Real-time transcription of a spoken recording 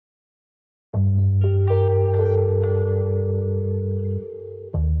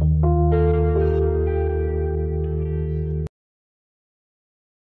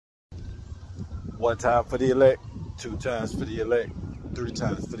One time for the elect, two times for the elect, three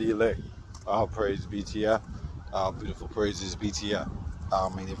times for the elect. All praise BTI. All beautiful praises BTI.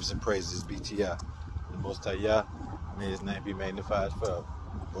 All magnificent praises BTI. The Most High Yah, may His name be magnified forever.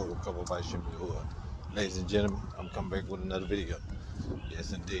 Ladies and gentlemen, I'm coming back with another video.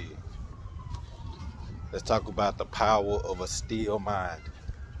 Yes, indeed. Let's talk about the power of a still mind.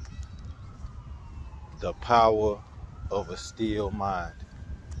 The power of a still mind.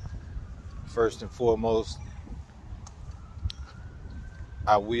 First and foremost,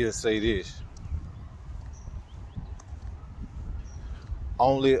 I will say this.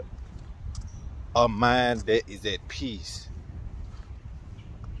 Only a mind that is at peace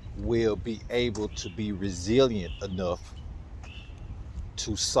will be able to be resilient enough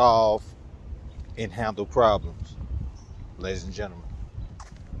to solve and handle problems, ladies and gentlemen.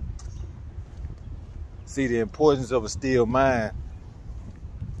 See, the importance of a still mind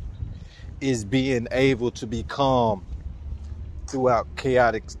is being able to be calm throughout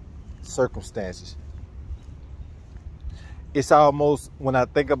chaotic circumstances. It's almost, when I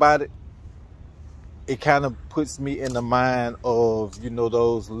think about it, it kind of puts me in the mind of, you know,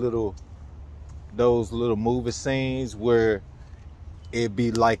 those little movie scenes where it be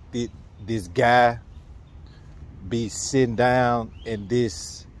like this guy be sitting down in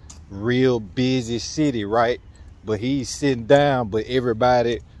this real busy city, right? But he's sitting down, but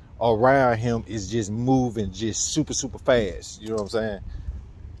everybody around him is just moving just super fast. You know what I'm saying?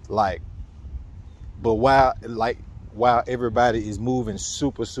 Like, but while everybody is moving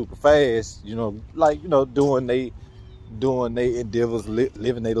super fast, you know, like, you know, doing they endeavors,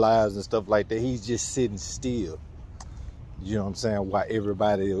 living their lives and stuff like that, he's just sitting still. You know what I'm saying? While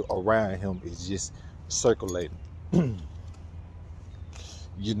everybody around him is just circulating.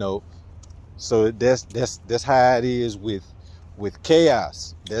 You know, so that's how it is with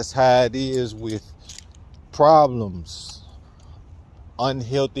chaos. That's how it is with problems,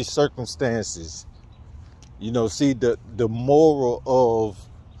 unhealthy circumstances. You know, see, the moral of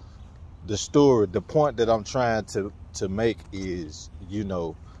the story, the point that I'm trying to make is, you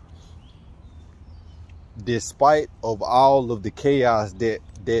know, despite of all of the chaos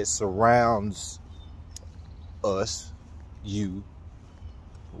that surrounds us, you,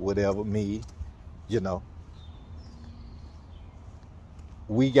 whatever, me, you know,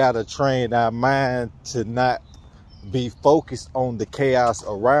 we gotta train our mind to not be focused on the chaos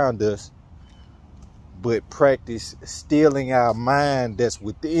around us, but practice stealing our mind that's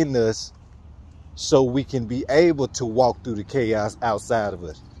within us so we can be able to walk through the chaos outside of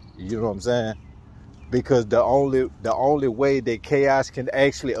us. You know what I'm saying? Because the only way that chaos can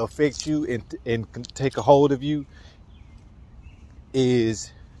actually affect you and can take a hold of you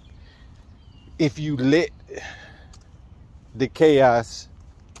is if you let the chaos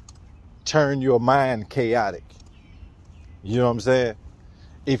turn your mind chaotic. You know what I'm saying?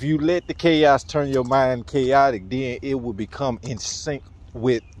 If you let the chaos turn your mind chaotic, then it will become in sync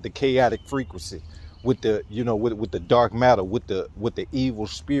with the chaotic frequency, with the, you know, with the dark matter, with the evil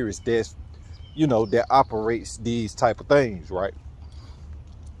spirits that's, you know, that operates these type of things, right?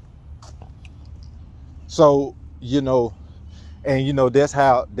 So, you know, and you know, that's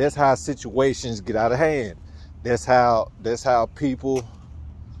how situations get out of hand. That's how people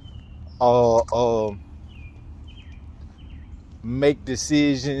make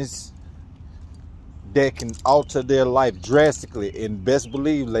decisions that can alter their life drastically. And best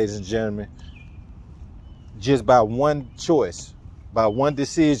believe, ladies and gentlemen, just by one choice, by one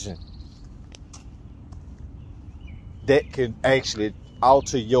decision, that can actually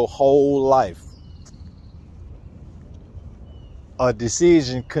alter your whole life. A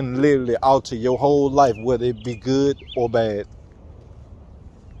decision can literally alter your whole life, whether it be good or bad,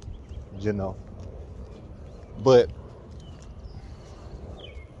 you know. But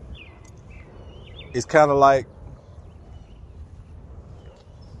it's kind of like,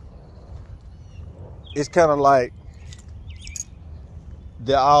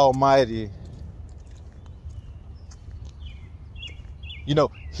 the Almighty, you know,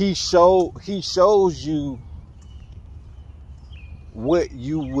 he shows you what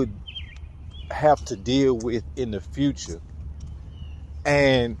you would have to deal with in the future,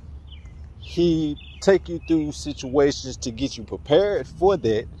 and he take you through situations to get you prepared for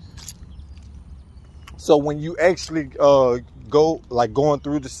that. So when you actually going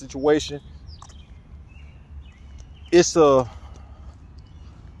through the situation, it's a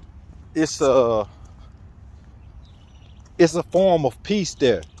form of peace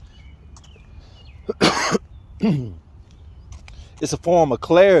there. It's a form of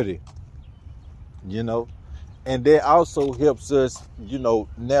clarity, you know. And that also helps us, you know,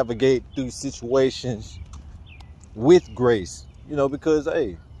 navigate through situations with grace, you know, because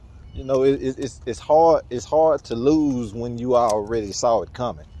hey, you know, it's hard to lose when you already saw it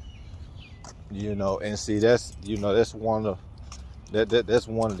coming, you know. And see, that's, you know, that's one of that's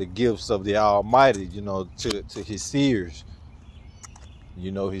one of the gifts of the Almighty, you know, to his seers.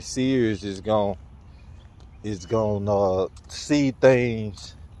 You know, his seers is gonna see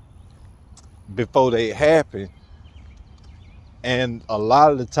things before they happen. And a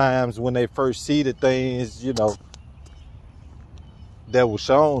lot of the times when they first see the things, you know, that was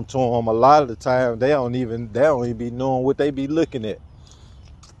shown to them, a lot of the time they don't even be knowing what they be looking at.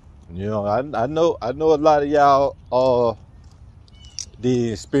 You know, I know a lot of y'all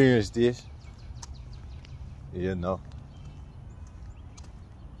did experience this. You know,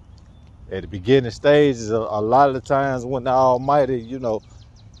 at the beginning stages, a lot of the times when the Almighty, you know,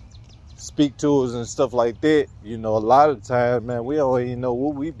 speak to us and stuff like that, you know, a lot of the time, man, we don't even know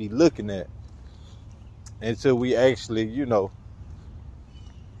what we be looking at until we actually, you know,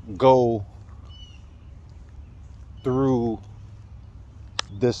 go through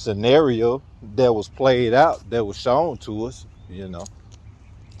the scenario that was played out, that was shown to us, you know.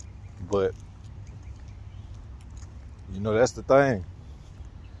 But, you know, that's the thing.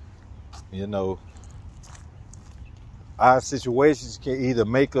 You know, our situations can either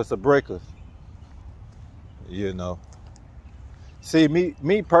make us or break us, you know. See,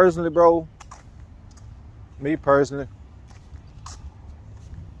 me personally, bro, me personally,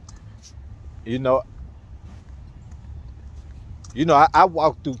 you know, I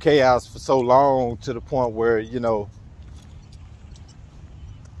walked through chaos for so long to the point where, you know,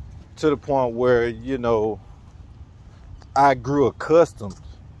 I grew accustomed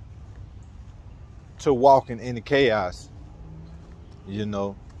to walking in the chaos. You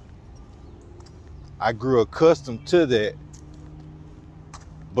know, I grew accustomed to that.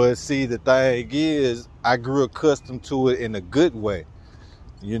 But see, the thing is, I grew accustomed to it in a good way,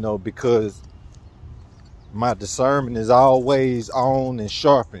 you know, because my discernment is always on and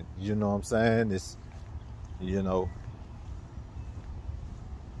sharpened. You know what I'm saying? It's, you know,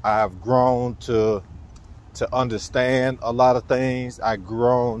 I've grown to understand a lot of things. I've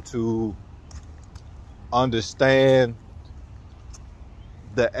grown to understand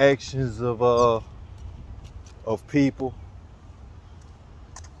the actions of people.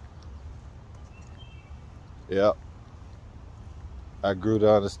 Yep. I grew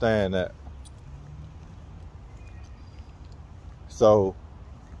to understand that. So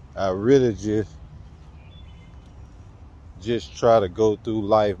I really just try to go through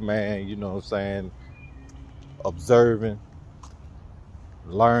life, man, you know what I'm saying, observing,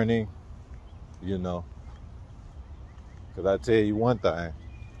 learning, you know. Because I tell you one thing,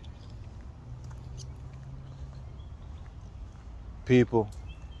 people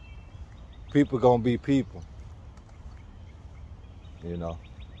gonna be people, you know.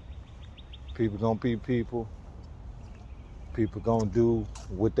 People gonna be people. People gonna do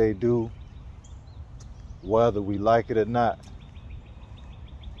what they do, whether we like it or not.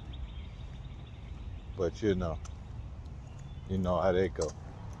 But you know how they go.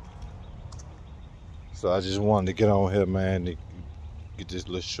 So I just wanted to get on here, man, to get this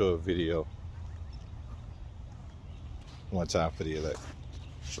little short video. One time for the elect.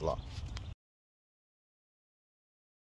 Shalom.